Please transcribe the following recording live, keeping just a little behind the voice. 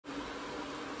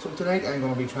So tonight I'm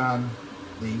going to be trying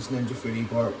these Ninja Foodi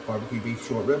BBQ Beef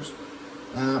short ribs.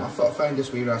 I found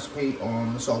this wee recipe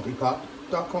on the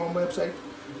saltypot.com website.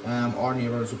 Our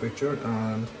neighbour is a butcher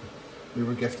and we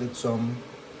were gifted some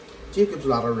Jacob's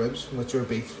ladder ribs, which are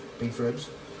beef ribs.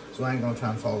 So I'm going to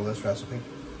try and follow this recipe.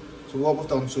 So what we've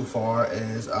done so far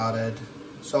is added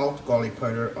salt, garlic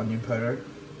powder, onion powder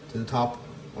to the top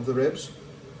of the ribs.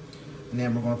 And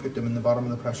then we're going to put them in the bottom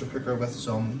of the pressure cooker with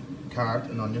some carrot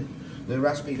and onion. The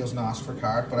recipe doesn't ask for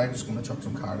carrot, but I'm just going to chuck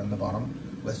some carrot in the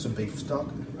bottom with some beef stock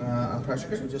and pressure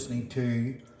cooker. We just need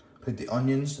to put the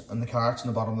onions and the carrots in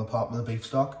the bottom of the pot with the beef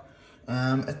stock.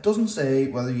 It doesn't say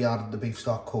whether you added the beef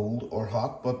stock cold or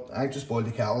hot, but I've just boiled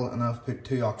the kettle and I've put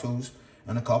 2 oxos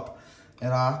in a cup. It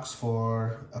asks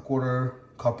for a 1/4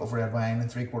 cup of red wine and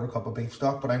 3/4 cup of beef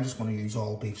stock, but I'm just going to use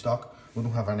all beef stock. We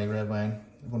don't have any red wine.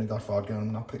 We've only got vodka and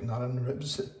I'm not putting that in the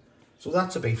ribs. So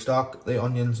that's the beef stock, the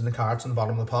onions and the carrots in the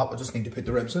bottom of the pot. I just need to put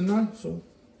the ribs in now. So,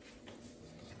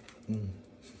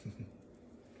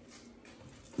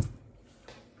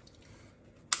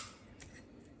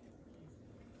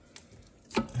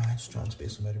 I just try and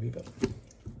space them out a wee bit.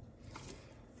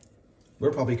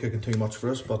 We're probably cooking too much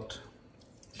for us, but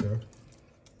sure.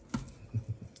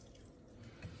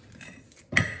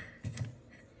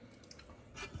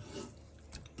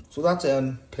 So that's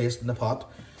placed in the pot.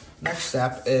 Next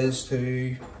step is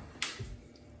to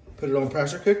put it on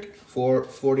pressure cook for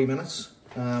 40 minutes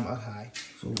at high.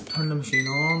 So turn the machine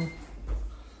on.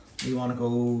 You want to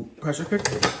go pressure cook,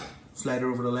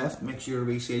 slider over the left, make sure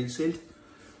you're sealed.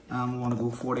 We want to go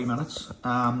 40 minutes,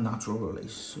 natural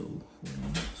release. So 40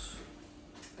 minutes.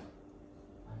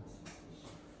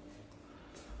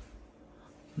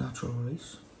 Natural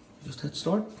release. Just hit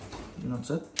start, and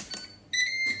that's it.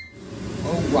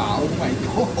 Oh wow, oh my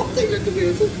god, they look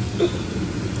amazing.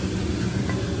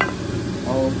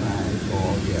 Oh my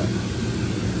god, yeah.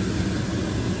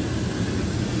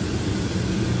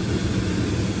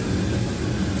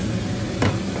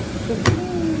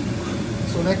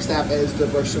 So next step is to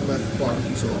brush them with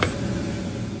barbecue sauce.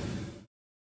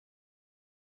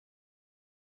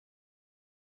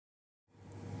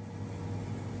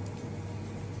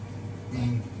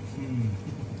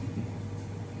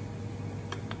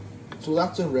 So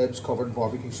that's the ribs covered in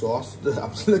barbecue sauce. They're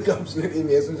absolutely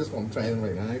amazing. Just want to try them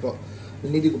right now. But we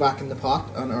need to go back in the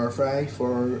pot and air fry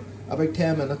for about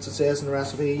 10 minutes. It says in the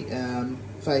recipe,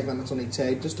 5 minutes on each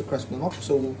side, just to crisp them up.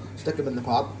 So we'll stick them in the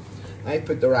pot. I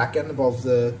put the rack in above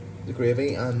the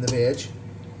gravy and the veg,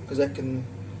 because it can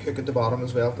cook at the bottom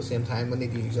as well at the same time. We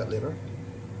need to use that later.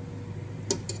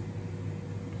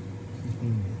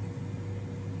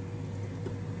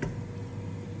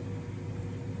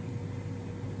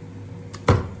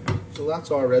 So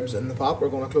that's our ribs in the pot. We're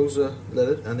going to close the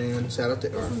lid and then set it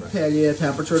to air fry. Tell you a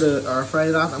temperature to air fry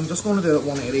that. I'm just going to do it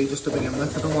 180 just to begin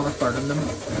with. I don't want it burning them.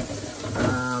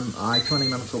 20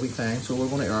 minutes will be fine. So we're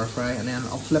going to air fry and then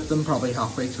I'll flip them probably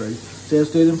halfway through. So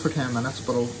let's do them for 10 minutes,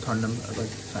 but I'll turn them about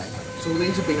 5 minutes. So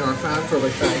these have been air fried for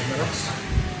about 5 minutes.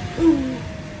 Ooh.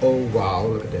 Oh wow,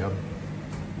 look at them.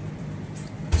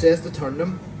 It says to turn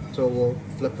them. So we'll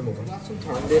flip them over. That's some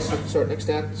turn this to a certain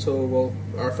extent, so we'll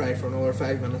air fry for another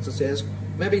 5 minutes it says.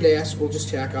 Maybe less, we'll just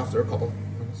check after a couple.